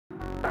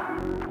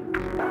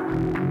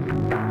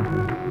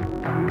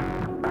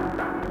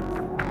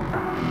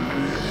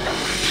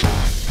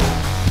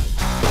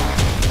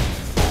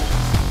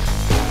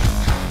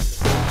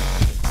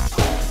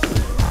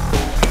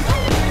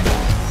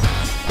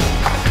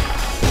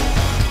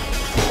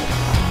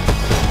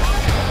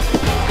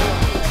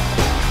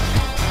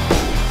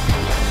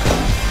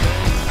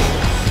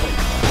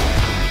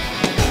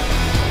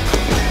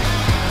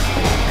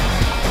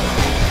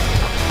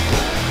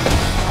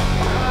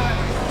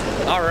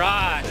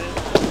Alright,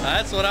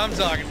 that's what I'm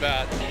talking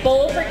about.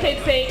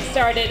 Bowl4kids Day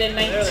started in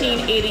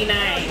 1989,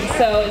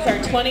 so it's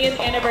our 20th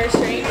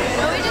anniversary.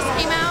 So we just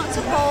came out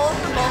to bowl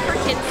for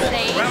Bowl4kids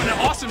Day. We're having an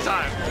awesome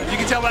time. You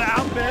can tell by the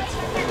outfits,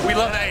 we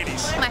love the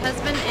 80s. My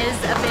husband is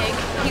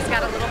he's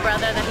got a little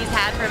brother that he's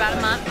had for about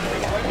a month,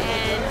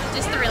 and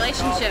just the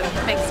relationship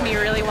makes me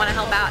really want to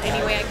help out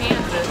any way I can.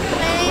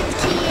 My name's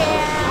Kia.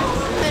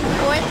 I'm in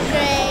 4th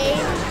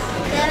grade.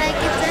 Then I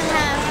get to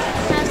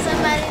have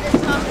somebody to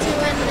talk to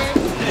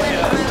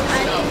when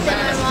I think that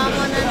my mom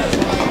won't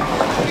understand.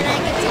 And I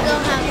get to go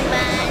have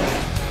fun.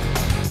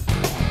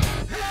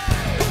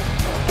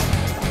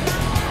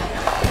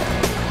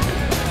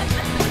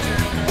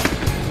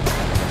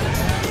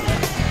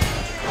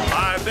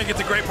 I think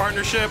it's a great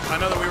partnership. I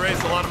know that we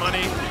raised a lot of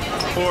money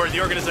for the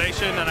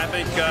organization, and I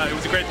think it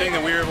was a great thing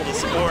that we were able to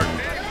support.